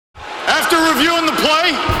After reviewing the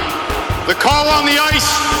play, the call on the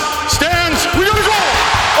ice stands. We gotta go!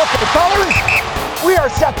 Okay, fellas, we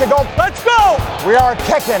are set to go. Let's go! We are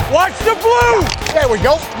kicking. Watch the blue! There we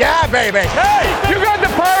go. Yeah, baby. Hey, you got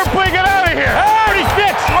the power play, get out of here! Hey,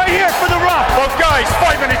 36, right here for the rough! Both guys,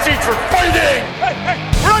 5 minutes each for fighting! Hey,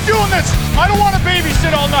 we're not doing this! I don't want to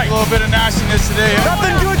babysit all night! A little bit of nastiness today, huh?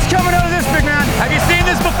 Nothing good's coming out of this, big man! Have you seen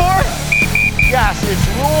this before? Yes, it's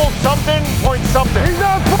rule something, point something. He's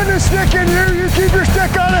not putting a stick in you, you keep your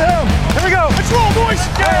stick out of him! Here we go! Let's roll, boys!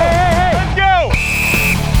 Hey! Let's go!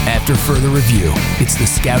 After further review, it's the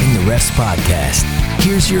Scouting the Refs podcast.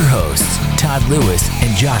 Here's your hosts, Todd Lewis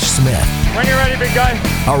and Josh Smith. When you're ready, big guy.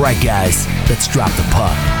 All right, guys, let's drop the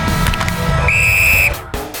puck.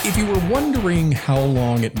 If you were wondering how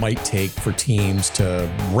long it might take for teams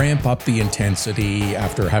to ramp up the intensity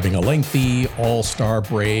after having a lengthy all-star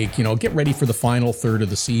break, get ready for the final third of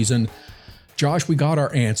the season, Josh, we got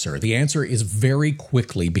our answer. The answer is very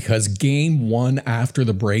quickly, because game one after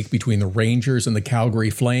the break between the Rangers and the Calgary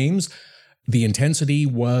Flames, the intensity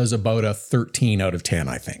was about a 13 out of 10,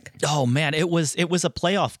 I think. Oh man, it was a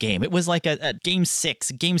playoff game. It was like a game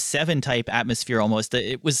 6, game 7 type atmosphere almost.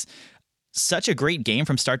 It was such a great game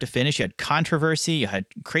from start to finish. You had controversy, you had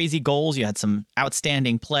crazy goals, you had some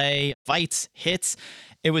outstanding play, fights, hits.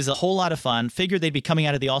 It was a whole lot of fun. Figured they'd be coming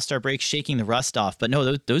out of the All-Star break shaking the rust off, but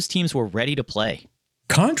no, those teams were ready to play.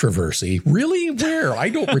 Controversy? Really? Where? I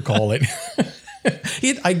don't recall it.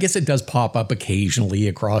 I guess it does pop up occasionally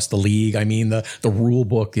across the league. I mean, the rule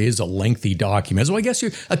book is a lengthy document. So I guess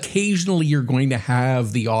occasionally you're going to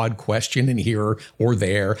have the odd question in here or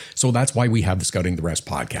there. So that's why we have the Scouting the Refs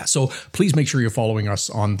podcast. So please make sure you're following us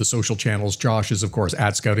on the social channels. Josh is, of course,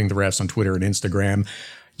 at Scouting the Refs on Twitter and Instagram.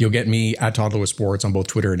 You'll get me at Todd Lewis Sports on both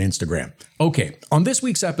Twitter and Instagram. Okay, on this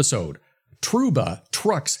week's episode, Trouba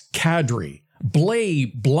trucks Kadri,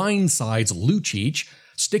 Blais blindsides Lucic,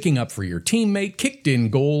 sticking up for your teammate, kicked in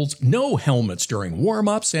goals, no helmets during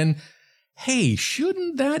warm-ups, and hey,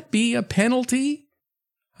 shouldn't that be a penalty?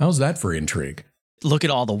 How's that for intrigue? Look at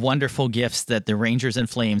all the wonderful gifts that the Rangers and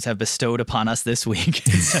Flames have bestowed upon us this week.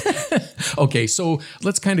 Okay, so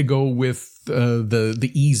let's kind of go with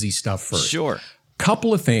the easy stuff first. Sure.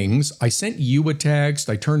 Couple of things. I sent you a text.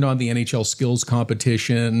 I turned on the NHL skills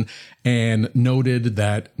competition and noted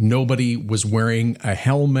that nobody was wearing a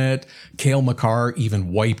helmet. Cale Makar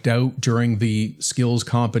even wiped out during the skills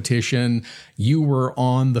competition. You were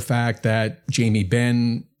on the fact that Jamie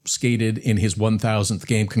Benn skated in his 1,000th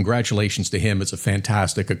game. Congratulations to him. It's a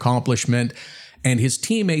fantastic accomplishment. And his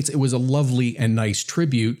teammates, it was a lovely and nice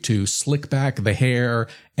tribute to slick back the hair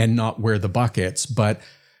and not wear the buckets. But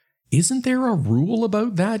isn't there a rule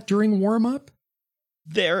about that during warm-up?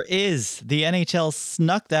 There is. The NHL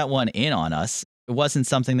snuck that one in on us. It wasn't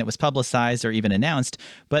something that was publicized or even announced,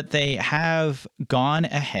 but they have gone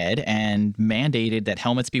ahead and mandated that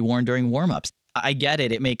helmets be worn during warm-ups. I get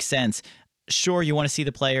it. It makes sense. Sure, you want to see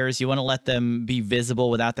the players. You want to let them be visible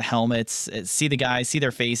without the helmets, see the guys, see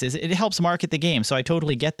their faces. It helps market the game, so I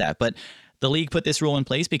totally get that. But the league put this rule in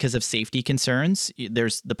place because of safety concerns.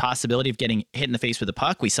 There's the possibility of getting hit in the face with a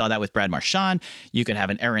puck. We saw that with Brad Marchand. You could have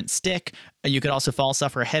an errant stick. You could also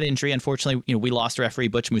suffer a head injury. Unfortunately, we lost referee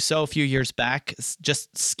Butch Mousseau a few years back,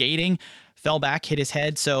 just skating, fell back, hit his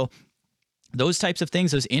head. So those types of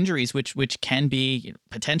things, those injuries, which can be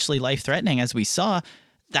potentially life-threatening, as we saw,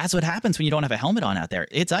 that's what happens when you don't have a helmet on out there.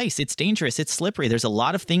 It's ice. It's dangerous. It's slippery. There's a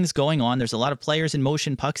lot of things going on. There's a lot of players in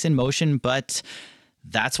motion, pucks in motion, but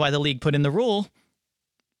that's why the league put in the rule.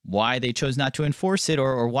 Why they chose not to enforce it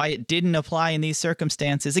or why it didn't apply in these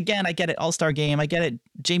circumstances. Again, I get it. All-Star game. I get it.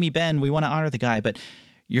 Jamie Benn, we want to honor the guy, but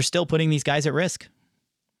you're still putting these guys at risk.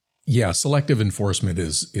 Yeah, selective enforcement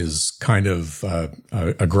is kind of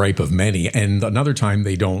a gripe of many. And another time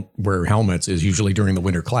they don't wear helmets is usually during the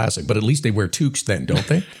Winter Classic, but at least they wear toques then, don't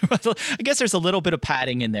they? Well, I guess there's a little bit of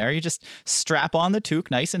padding in there. You just strap on the toque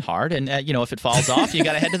nice and hard, and if it falls off, you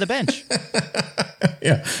got to head to the bench.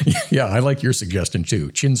 Yeah, I like your suggestion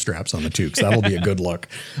too. Chin straps on the toques. That'll be a good look.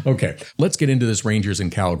 Okay, let's get into this Rangers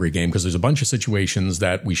and Calgary game because there's a bunch of situations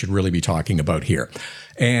that we should really be talking about here.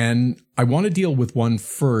 And I want to deal with one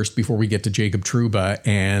first before we get to Jacob Trouba,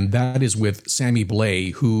 and that is with Sammy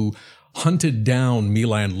Blais, who hunted down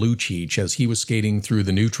Milan Lucic as he was skating through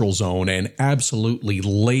the neutral zone and absolutely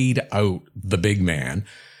laid out the big man.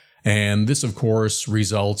 And this, of course,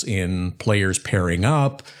 results in players pairing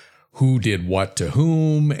up, who did what to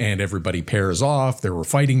whom, and everybody pairs off. There were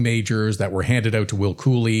fighting majors that were handed out to Will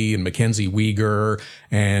Cooley and Mackenzie Weegar,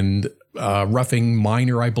 and roughing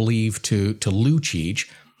minor, I believe, to Lucic.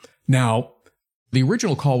 Now, the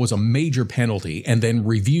original call was a major penalty and then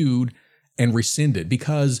reviewed and rescinded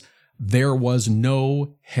because there was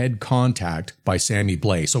no head contact by Sammy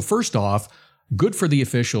Blais. So first off, good for the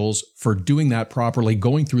officials for doing that properly,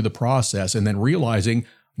 going through the process, and then realizing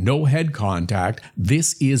no head contact.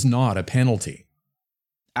 This is not a penalty.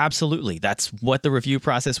 Absolutely. That's what the review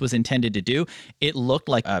process was intended to do. It looked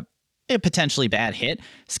like a potentially bad hit,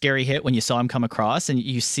 scary hit when you saw him come across and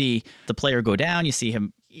you see the player go down, you see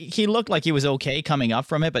him. He looked like he was okay coming up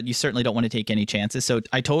from it, but you certainly don't want to take any chances. So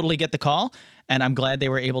I totally get the call, and I'm glad they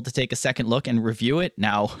were able to take a second look and review it.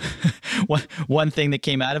 Now, one thing that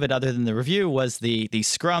came out of it other than the review was the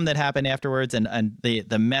scrum that happened afterwards and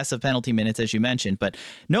the mess of penalty minutes, as you mentioned. But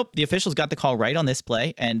nope, the officials got the call right on this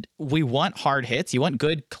play, and we want hard hits. You want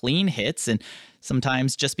good, clean hits, and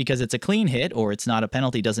sometimes just because it's a clean hit or it's not a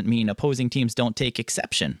penalty doesn't mean opposing teams don't take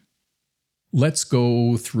exception. Let's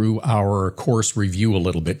go through our course review a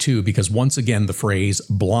little bit too, because once again, the phrase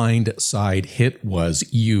blind side hit was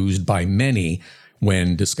used by many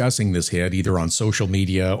when discussing this hit, either on social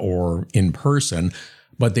media or in person,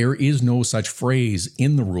 but there is no such phrase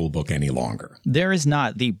in the rule book any longer. There is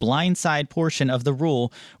not. The blindside portion of the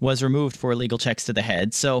rule was removed for illegal checks to the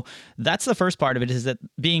head. So that's the first part of it, is that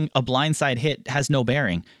being a blindside hit has no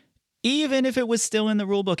bearing. Even if it was still in the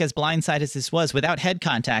rule book as blindside as this was, without head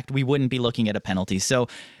contact, we wouldn't be looking at a penalty. So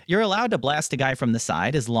you're allowed to blast a guy from the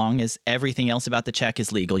side as long as everything else about the check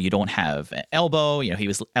is legal. You don't have elbow, he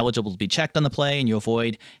was eligible to be checked on the play, and you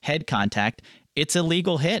avoid head contact. It's a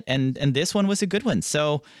legal hit, and this one was a good one.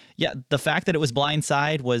 So yeah, the fact that it was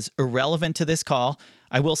blindside was irrelevant to this call.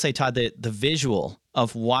 I will say, Todd, the visual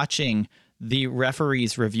of watching the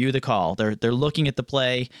referees review the call. They're looking at the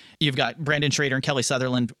play. You've got Brandon Schrader and Kelly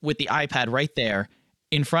Sutherland with the iPad right there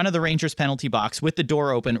in front of the Rangers penalty box with the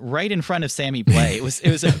door open right in front of Sammy Blais. It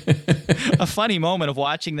was a funny moment of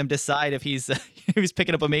watching them decide if he's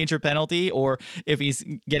picking up a major penalty or if he's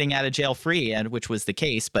getting out of jail free, and which was the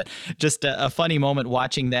case. But just a funny moment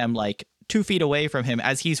watching them like 2 feet away from him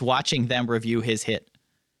as he's watching them review his hit.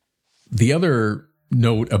 The other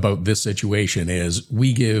note about this situation is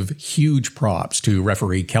we give huge props to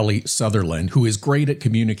referee Kelly Sutherland, who is great at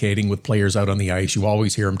communicating with players out on the ice. You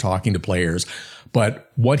always hear him talking to players, but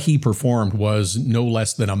what he performed was no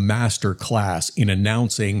less than a master class in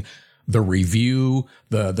announcing the review,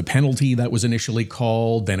 the penalty that was initially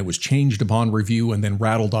called, then it was changed upon review, and then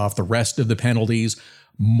rattled off the rest of the penalties.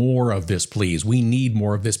 More of this, please. We need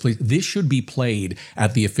more of this, please. This should be played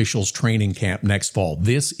at the officials' training camp next fall.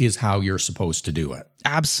 This is how you're supposed to do it.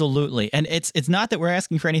 Absolutely. And it's not that we're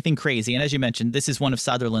asking for anything crazy. And as you mentioned, this is one of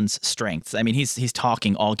Sutherland's strengths. I mean, he's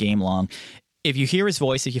talking all game long. If you hear his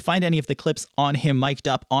voice, if you find any of the clips on him mic'd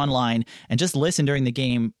up online and just listen during the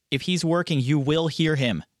game, if he's working, you will hear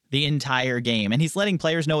him the entire game. And he's letting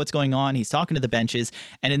players know what's going on. He's talking to the benches.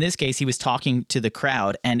 And in this case, he was talking to the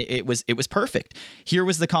crowd, and it was perfect. Here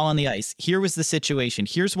was the call on the ice. Here was the situation.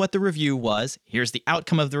 Here's what the review was. Here's the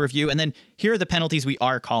outcome of the review. And then here are the penalties we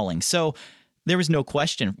are calling. So there was no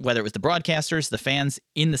question, whether it was the broadcasters, the fans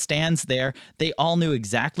in the stands there, they all knew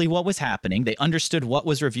exactly what was happening. They understood what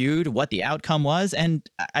was reviewed, what the outcome was. And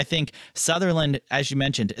I think Sutherland, as you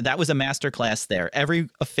mentioned, that was a masterclass there. Every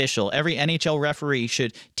official, every NHL referee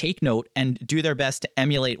should take note and do their best to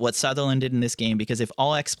emulate what Sutherland did in this game, because if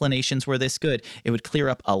all explanations were this good, it would clear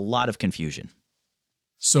up a lot of confusion.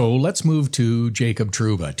 So let's move to Jacob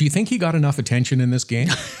Trouba. Do you think he got enough attention in this game?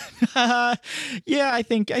 Yeah, I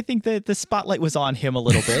think that the spotlight was on him a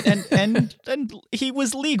little bit, and he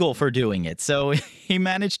was legal for doing it, so he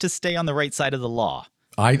managed to stay on the right side of the law.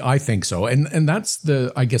 I think so. And that's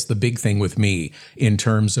I guess the big thing with me in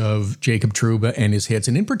terms of Jacob Trouba and his hits,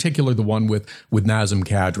 and in particular the one with Nazem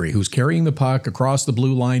Kadri, who's carrying the puck across the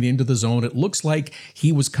blue line into the zone. It looks like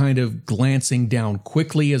he was kind of glancing down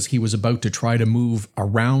quickly as he was about to try to move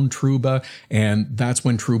around Trouba. And that's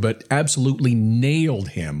when Trouba absolutely nailed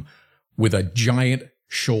him with a giant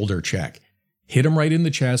shoulder check. Hit him right in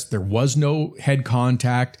the chest. There was no head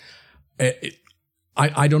contact.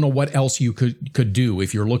 I don't know what else you could do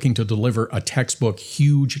if you're looking to deliver a textbook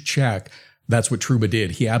huge check. That's what Trouba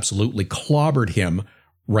did. He absolutely clobbered him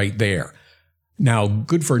right there. Now,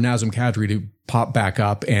 good for Nazem Kadri to pop back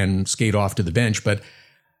up and skate off to the bench, but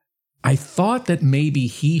I thought that maybe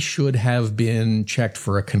he should have been checked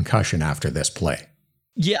for a concussion after this play.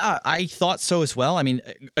 Yeah, I thought so as well. I mean,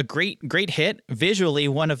 a great hit. Visually,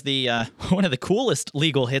 one of the coolest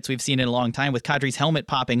legal hits we've seen in a long time, with Kadri's helmet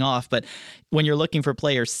popping off. But when you're looking for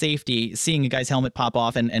player safety, seeing a guy's helmet pop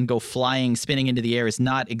off and go flying, spinning into the air is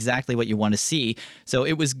not exactly what you want to see. So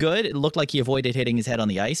it was good. It looked like he avoided hitting his head on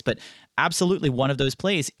the ice, but absolutely one of those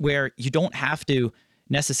plays where you don't have to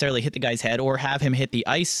necessarily hit the guy's head or have him hit the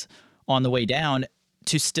ice on the way down.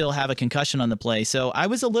 to still have a concussion on the play. So I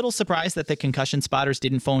was a little surprised that the concussion spotters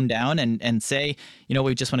didn't phone down and say,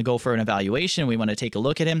 we just want to go for an evaluation. We want to take a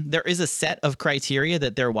look at him. There is a set of criteria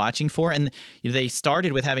that they're watching for. And they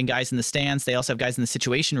started with having guys in the stands. They also have guys in the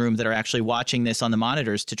situation room that are actually watching this on the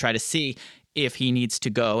monitors to try to see if he needs to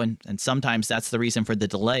go. And sometimes that's the reason for the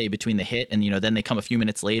delay between the hit and, then they come a few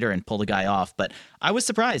minutes later and pull the guy off. But I was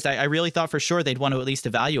surprised. I really thought for sure they'd want to at least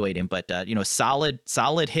evaluate him. But,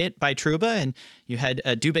 solid hit by Trouba. And you had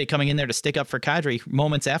Dubé coming in there to stick up for Kadri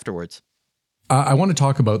moments afterwards. I want to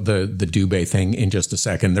talk about the Dubé thing in just a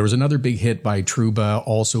second. There was another big hit by Trouba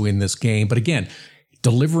also in this game. But again,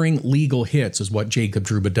 delivering legal hits is what Jacob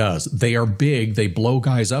Trouba does. They are big. They blow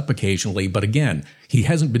guys up occasionally. But again, he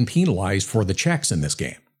hasn't been penalized for the checks in this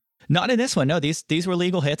game. Not in this one. No, these were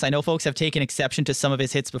legal hits. I know folks have taken exception to some of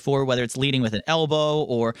his hits before, whether it's leading with an elbow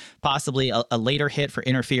or possibly a later hit for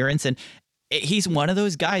interference. And he's one of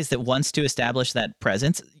those guys that wants to establish that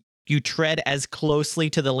presence. You tread as closely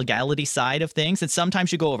to the legality side of things. And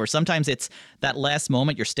sometimes you go over. Sometimes it's that last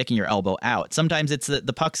moment you're sticking your elbow out. Sometimes it's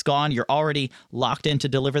the puck's gone. You're already locked in to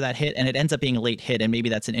deliver that hit, and it ends up being a late hit, and maybe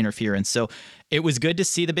that's an interference. So it was good to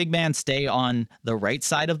see the big man stay on the right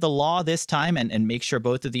side of the law this time and make sure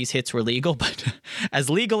both of these hits were legal. But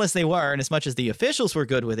as legal as they were, and as much as the officials were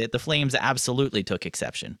good with it, the Flames absolutely took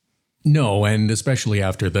exception. No, and especially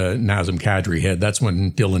after the Nazem Kadri hit, that's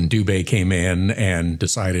when Dylan Dubé came in and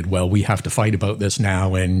decided, well, we have to fight about this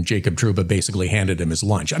now, and Jacob Trouba basically handed him his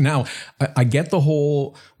lunch. Now, I get the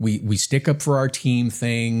whole we stick up for our team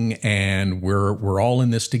thing, and we're all in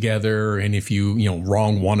this together, and if you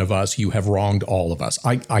wrong one of us, you have wronged all of us.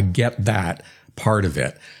 I get that part of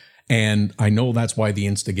it, and I know that's why the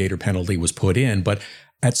instigator penalty was put in, but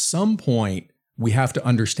at some point, we have to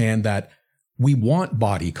understand that we want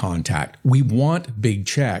body contact. We want big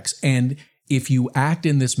checks. And if you act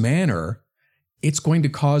in this manner, it's going to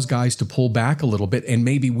cause guys to pull back a little bit. And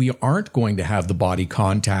maybe we aren't going to have the body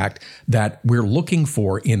contact that we're looking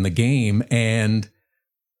for in the game. And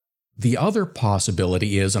the other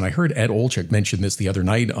possibility is, and I heard Ed Olczyk mention this the other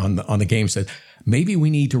night on the game, said, maybe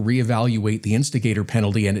we need to reevaluate the instigator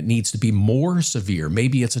penalty and it needs to be more severe.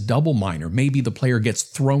 Maybe it's a double minor. Maybe the player gets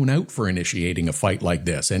thrown out for initiating a fight like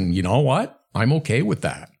this. And you know what? I'm okay with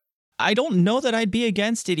that. I don't know that I'd be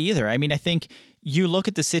against it either. I mean, I think you look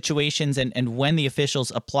at the situations and when the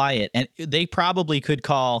officials apply it, and they probably could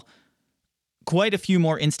call quite a few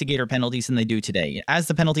more instigator penalties than they do today. As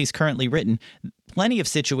the penalty is currently written, plenty of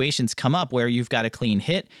situations come up where you've got a clean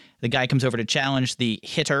hit. The guy comes over to challenge the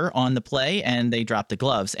hitter on the play and they drop the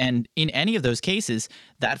gloves. And in any of those cases,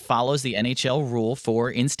 that follows the NHL rule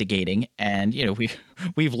for instigating. And,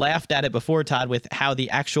 we've laughed at it before, Todd, with how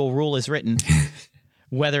the actual rule is written.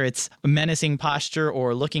 Whether it's menacing posture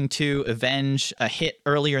or looking to avenge a hit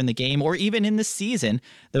earlier in the game or even in the season,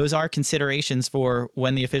 those are considerations for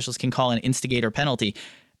when the officials can call an instigator penalty.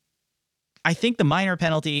 I think the minor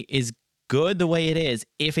penalty is good the way it is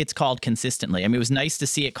if it's called consistently. I mean, it was nice to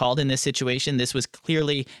see it called in this situation. This was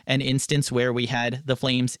clearly an instance where we had the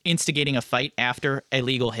Flames instigating a fight after a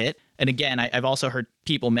legal hit. And again, I've also heard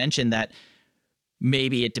people mention that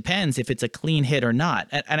maybe it depends if it's a clean hit or not.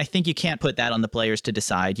 And I think you can't put that on the players to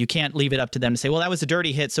decide. You can't leave it up to them to say, well, that was a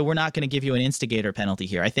dirty hit, so we're not going to give you an instigator penalty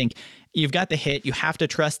here. I think you've got the hit. You have to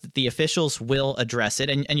trust that the officials will address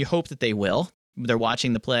it, and you hope that they will. They're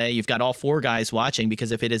watching the play. You've got all four guys watching,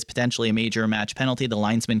 because if it is potentially a major match penalty, the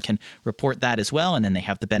linesman can report that as well, and then they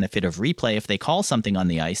have the benefit of replay if they call something on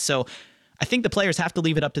the ice. So I think the players have to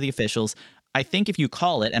leave it up to the officials. I think if you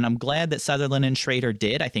call it, and I'm glad that Sutherland and Schrader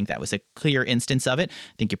did, I think that was a clear instance of it.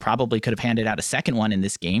 I think you probably could have handed out a second one in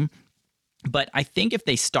this game. But I think if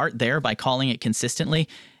they start there by calling it consistently,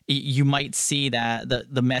 you might see that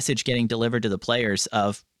the message getting delivered to the players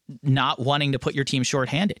of not wanting to put your team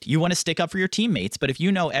shorthanded. You want to stick up for your teammates, but if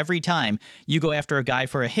you know every time you go after a guy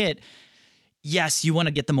for a hit, yes, you want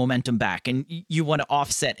to get the momentum back, and you want to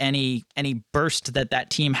offset any burst that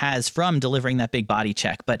team has from delivering that big body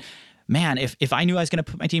check. But man, if I knew I was going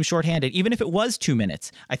to put my team shorthanded, even if it was 2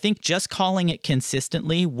 minutes, I think just calling it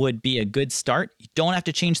consistently would be a good start. You don't have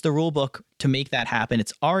to change the rule book to make that happen.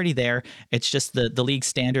 It's already there. It's just the league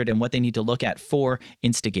standard and what they need to look at for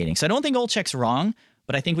instigating. So I don't think Olczyk's wrong,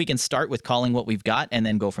 but I think we can start with calling what we've got and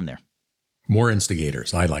then go from there. More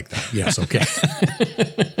instigators. I like that. Yes. Okay.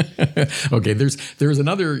 Okay. There's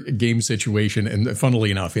another game situation, and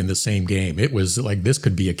funnily enough, in the same game, it was like this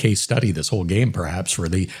could be a case study. This whole game, perhaps, for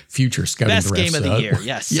the future scouting. Best game of the year.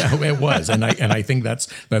 Yes. Yeah, it was, and I think that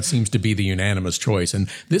seems to be the unanimous choice. And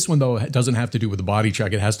this one, though, doesn't have to do with the body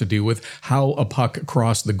check. It has to do with how a puck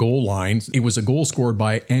crossed the goal line. It was a goal scored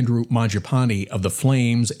by Andrew Mangiapane of the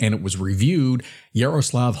Flames, and it was reviewed.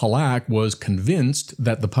 Yaroslav Halak was convinced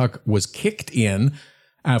that the puck was kicked in.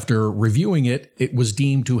 After reviewing it, it was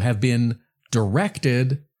deemed to have been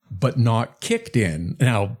directed, but not kicked in.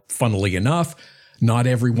 Now, funnily enough, not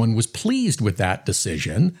everyone was pleased with that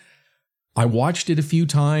decision. I watched it a few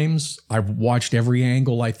times. I've watched every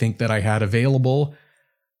angle I think that I had available.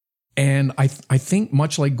 And I think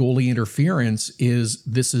much like goalie interference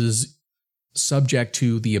this is subject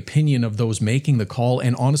to the opinion of those making the call.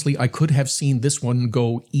 And honestly, I could have seen this one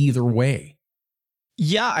go either way.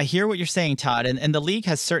 Yeah, I hear what you're saying, Todd. And the league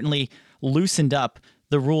has certainly loosened up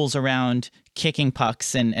the rules around kicking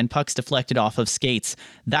pucks and pucks deflected off of skates.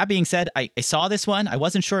 That being said, I saw this one. I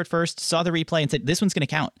wasn't sure at first, saw the replay and said, this one's going to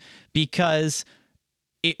count, because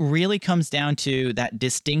it really comes down to that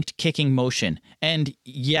distinct kicking motion. And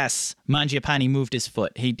yes, Mangiapane moved his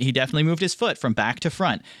foot. He definitely moved his foot from back to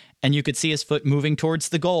front. And you could see his foot moving towards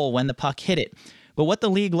the goal when the puck hit it. But what the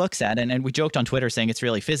league looks at, and we joked on Twitter saying it's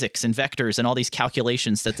really physics and vectors and all these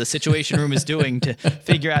calculations that the Situation Room is doing to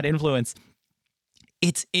figure out influence.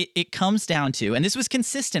 It comes down to, and this was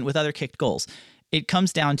consistent with other kicked goals, it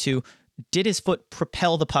comes down to, did his foot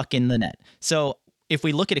propel the puck in the net? So if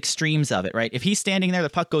we look at extremes of it, right? If he's standing there, the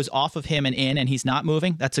puck goes off of him and in, and he's not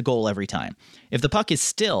moving, that's a goal every time. If the puck is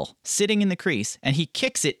still sitting in the crease and he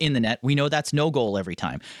kicks it in the net, we know that's no goal every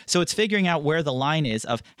time. So it's figuring out where the line is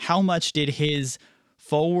of how much did his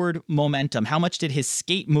forward momentum, how much did his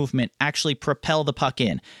skate movement actually propel the puck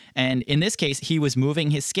in? And in this case, he was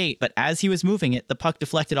moving his skate, but as he was moving it, the puck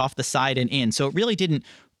deflected off the side and in. So it really didn't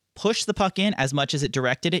push the puck in as much as it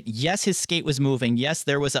directed it. Yes, his skate was moving. Yes,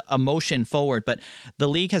 there was a motion forward, but the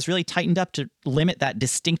league has really tightened up to limit that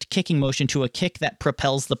distinct kicking motion to a kick that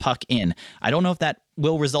propels the puck in. I don't know if that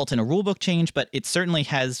will result in a rulebook change, but it certainly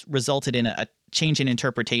has resulted in a change in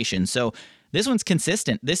interpretation. So this one's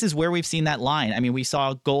consistent. This is where we've seen that line. I mean, we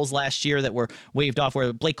saw goals last year that were waved off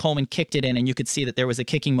where Blake Coleman kicked it in and you could see that there was a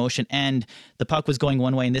kicking motion and the puck was going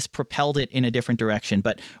one way and this propelled it in a different direction.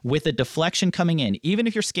 But with a deflection coming in, even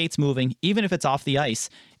if your skate's moving, even if it's off the ice,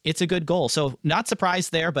 it's a good goal. So not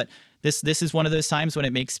surprised there, but this is one of those times when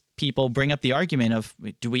it makes people bring up the argument of,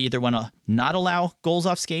 do we either want to not allow goals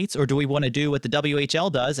off skates, or do we want to do what the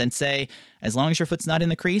WHL does and say, as long as your foot's not in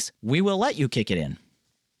the crease, we will let you kick it in?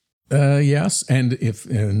 Yes,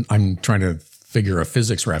 and I'm trying to figure a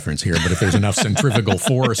physics reference here, but if there's enough centrifugal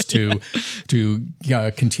force to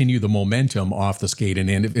continue the momentum off the skate and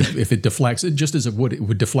in, if it deflects, just as it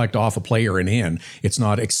would deflect off a player and in, it's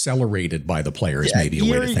not accelerated by the player is maybe a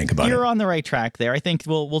way to think about it. You're on the right track there. I think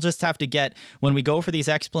we'll just have to get, when we go for these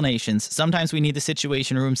explanations, sometimes we need the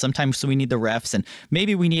Situation Room, sometimes we need the refs, and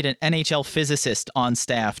maybe we need an NHL physicist on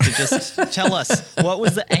staff to just tell us what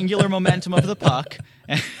was the angular momentum of the puck.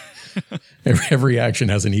 Every action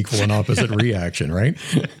has an equal and opposite reaction, right?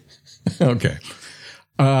 Okay.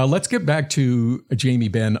 Let's get back to Jamie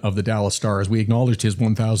Benn of the Dallas Stars. We acknowledged his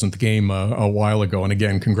 1,000th game a while ago, and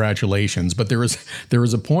again, congratulations. But there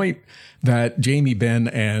was a point that Jamie Benn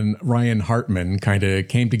and Ryan Hartman kind of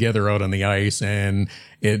came together out on the ice, and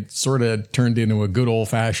it sort of turned into a good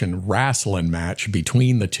old-fashioned wrestling match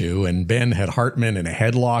between the two. And Ben had Hartman in a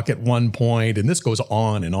headlock at one point, and this goes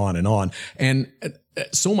on and on and on. And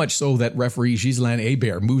so much so that referee Ghislain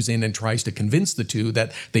Hebert moves in and tries to convince the two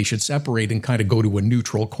that they should separate and kind of go to a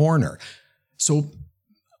neutral corner. So,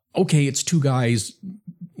 okay, it's two guys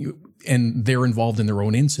and they're involved in their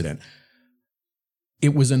own incident.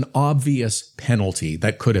 It was an obvious penalty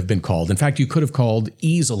that could have been called. In fact, you could have called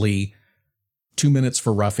easily 2 minutes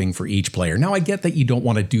for roughing for each player. Now, I get that you don't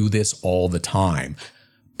want to do this all the time,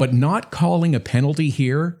 but not calling a penalty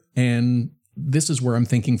here, and this is where I'm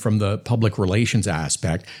thinking from the public relations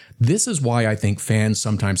aspect. This is why I think fans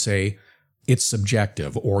sometimes say it's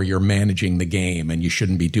subjective or you're managing the game and you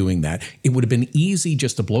shouldn't be doing that. It would have been easy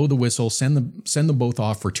just to blow the whistle, send them both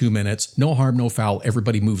off for 2 minutes. No harm, no foul.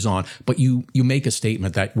 Everybody moves on. But you make a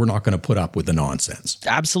statement that we're not going to put up with the nonsense.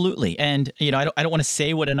 Absolutely. And, I don't want to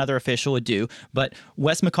say what another official would do, but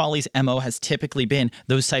Wes McCauley's MO has typically been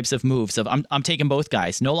those types of moves of I'm taking both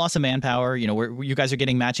guys. No loss of manpower. You guys are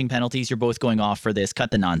getting matching penalties. You're both going off for this. Cut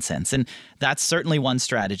the nonsense. And that's certainly one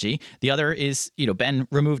strategy. The other is, Ben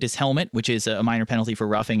removed his helmet, which is a minor penalty for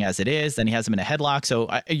roughing as it is. Then he has him in a headlock. So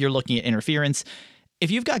you're looking at interference. If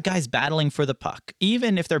you've got guys battling for the puck,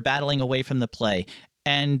 even if they're battling away from the play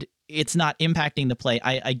and it's not impacting the play,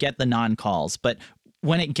 I get the non-calls. But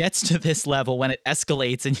when it gets to this level, when it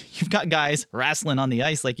escalates and you've got guys wrestling on the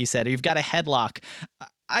ice, like you said, or you've got a headlock,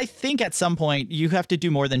 I think at some point you have to do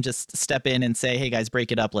more than just step in and say, hey guys,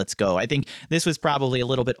 break it up, let's go. I think this was probably a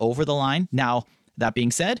little bit over the line. Now, that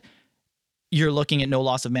being said, you're looking at no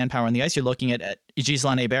loss of manpower on the ice. You're looking at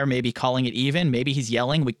Ghislain Hebert maybe calling it even. Maybe he's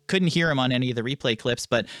yelling. We couldn't hear him on any of the replay clips,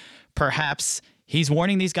 but perhaps he's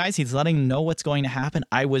warning these guys. He's letting them know what's going to happen.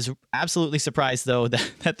 I was absolutely surprised, though,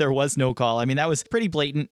 that there was no call. I mean, that was pretty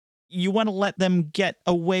blatant. You want to let them get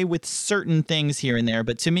away with certain things here and there,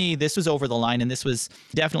 but to me, this was over the line, and this was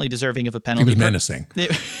definitely deserving of a penalty. It was menacing.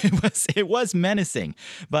 It was menacing,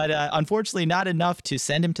 but unfortunately not enough to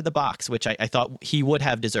send him to the box, which I thought he would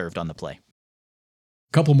have deserved on the play.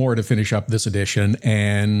 Couple more to finish up this edition,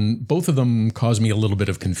 and both of them caused me a little bit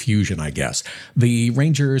of confusion, I guess. The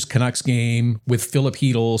Rangers-Canucks game with Philip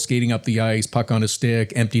Hedl skating up the ice, puck on his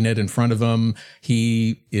stick, empty net in front of him.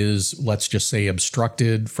 He is, let's just say,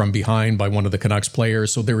 obstructed from behind by one of the Canucks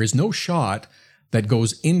players, so there is no shot that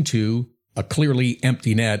goes into a clearly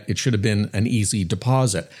empty net. It should have been an easy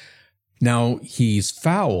deposit. Now, he's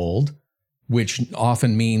fouled, which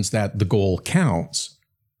often means that the goal counts,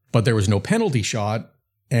 but there was no penalty shot,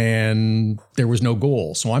 and there was no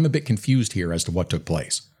goal. So I'm a bit confused here as to what took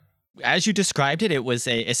place. As you described it, it was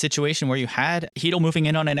a situation where you had Hedl moving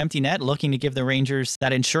in on an empty net, looking to give the Rangers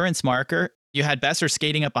that insurance marker. You had Boeser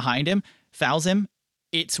skating up behind him, fouls him.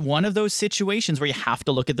 It's one of those situations where you have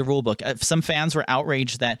to look at the rule book. Some fans were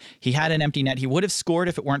outraged that he had an empty net. He would have scored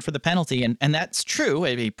if it weren't for the penalty, and that's true.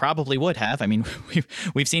 He probably would have. I mean,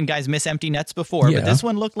 we've seen guys miss empty nets before, but this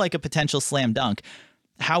one looked like a potential slam dunk.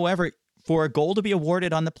 However, for a goal to be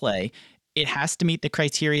awarded on the play, it has to meet the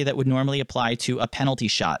criteria that would normally apply to a penalty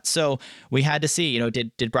shot. So we had to see,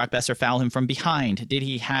 did Brock Boeser foul him from behind? Did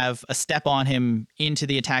he have a step on him into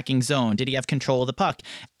the attacking zone? Did he have control of the puck?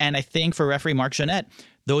 And I think for referee Marc Jeanette,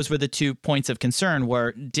 those were the 2 points of concern,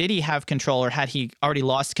 where did he have control, or had he already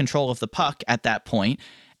lost control of the puck at that point?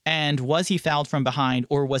 And was he fouled from behind,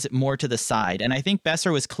 or was it more to the side? And I think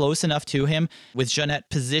Boeser was close enough to him with Jeanette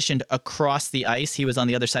positioned across the ice. He was on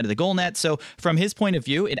the other side of the goal net. So from his point of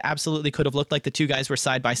view, it absolutely could have looked like the two guys were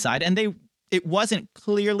side by side. And it wasn't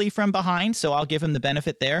clearly from behind, so I'll give him the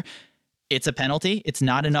benefit there. It's a penalty. It's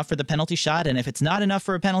not enough for the penalty shot. And if it's not enough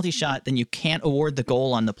for a penalty shot, then you can't award the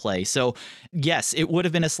goal on the play. So yes, it would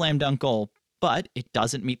have been a slam dunk goal, but it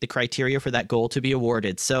doesn't meet the criteria for that goal to be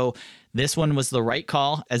awarded. So this one was the right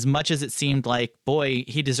call, as much as it seemed like, boy,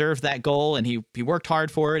 he deserved that goal and he worked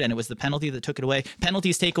hard for it, and it was the penalty that took it away.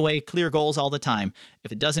 Penalties take away clear goals all the time.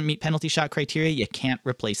 If it doesn't meet penalty shot criteria, you can't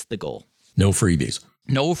replace the goal. No freebies.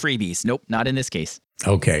 No freebies. Nope, not in this case.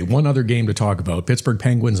 Okay, one other game to talk about. Pittsburgh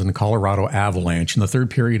Penguins and Colorado Avalanche. In the third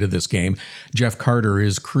period of this game, Jeff Carter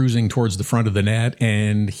is cruising towards the front of the net,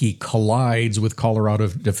 and he collides with Colorado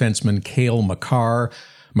defenseman Cale Makar.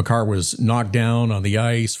 Makar was knocked down on the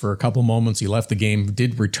ice for a couple moments. He left the game,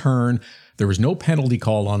 did return. There was no penalty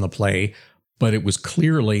call on the play, but it was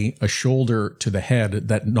clearly a shoulder to the head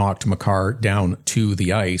that knocked Makar down to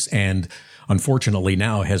the ice, and unfortunately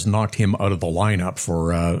now has knocked him out of the lineup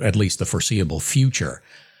for at least the foreseeable future.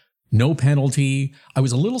 No penalty. I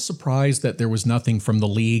was a little surprised that there was nothing from the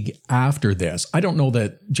league after this. I don't know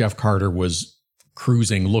that Jeff Carter was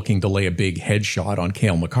cruising looking to lay a big headshot on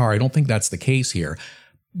Cale Makar. I don't think that's the case here.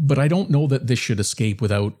 But I don't know that this should escape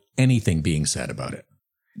without anything being said about it.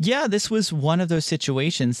 Yeah, this was one of those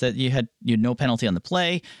situations that you had no penalty on the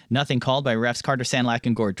play, nothing called by refs Carter Sandlak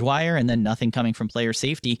and Gord Dwyer, and then nothing coming from player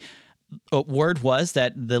safety. Word was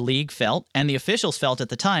that the league felt, and the officials felt at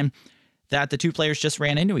the time, that the two players just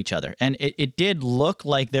ran into each other. And it did look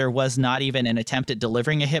like there was not even an attempt at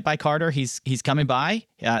delivering a hit by Carter. He's coming by.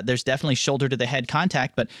 There's definitely shoulder to the head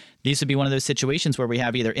contact, but these would be one of those situations where we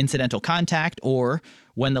have either incidental contact, or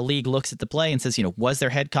when the league looks at the play and says, was there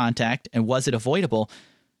head contact and was it avoidable?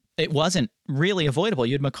 It wasn't really avoidable.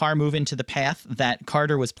 You had Makar move into the path that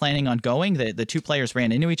Carter was planning on going. The two players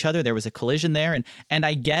ran into each other. There was a collision there. And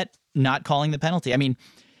I get not calling the penalty. I mean,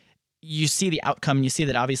 you see the outcome, and you see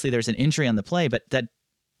that obviously there's an injury on the play, but that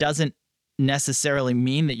doesn't necessarily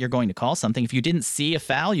mean that you're going to call something. If you didn't see a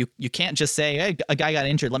foul, you can't just say, hey, a guy got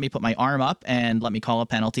injured, let me put my arm up and let me call a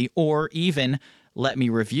penalty, or even let me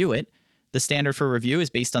review it. The standard for review is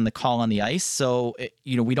based on the call on the ice. So,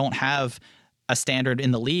 we don't have a standard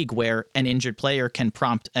in the league where an injured player can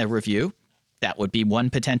prompt a review. That would be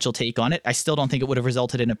one potential take on it. I still don't think it would have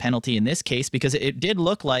resulted in a penalty in this case, because it did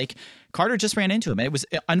look like Carter just ran into him. And it was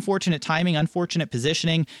unfortunate timing, unfortunate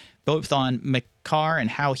positioning, both on Makar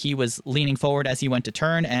and how he was leaning forward as he went to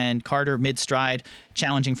turn, and Carter mid-stride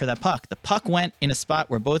challenging for that puck. The puck went in a spot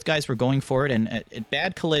where both guys were going for it, and a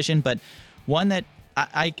bad collision, but one that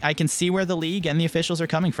I can see where the league and the officials are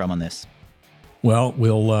coming from on this. Well,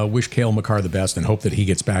 we'll wish Cale Makar the best and hope that he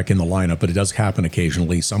gets back in the lineup, but it does happen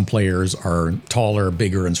occasionally. Some players are taller,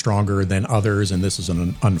 bigger, and stronger than others, and this is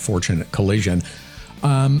an unfortunate collision.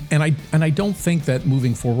 And I don't think that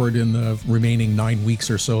moving forward in the remaining 9 weeks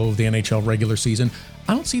or so of the NHL regular season,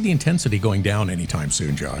 I don't see the intensity going down anytime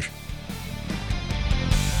soon, Josh.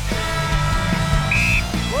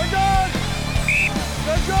 We're good.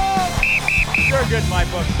 Good job. You're good, my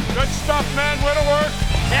book. Good stuff, man. Way to work.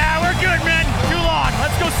 Yeah, we're good, man. Too long.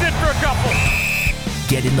 Let's go sit for a couple.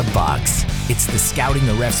 Get in the box. It's the Scouting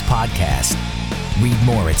the Refs podcast. Read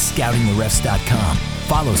more at scoutingtherefs.com.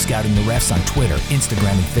 Follow Scouting the Refs on Twitter,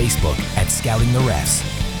 Instagram, and Facebook at Scouting the Refs.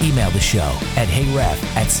 Email the show at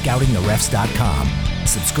heyref@scoutingtherefs.com.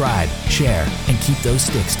 Subscribe, share, and keep those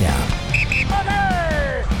sticks down.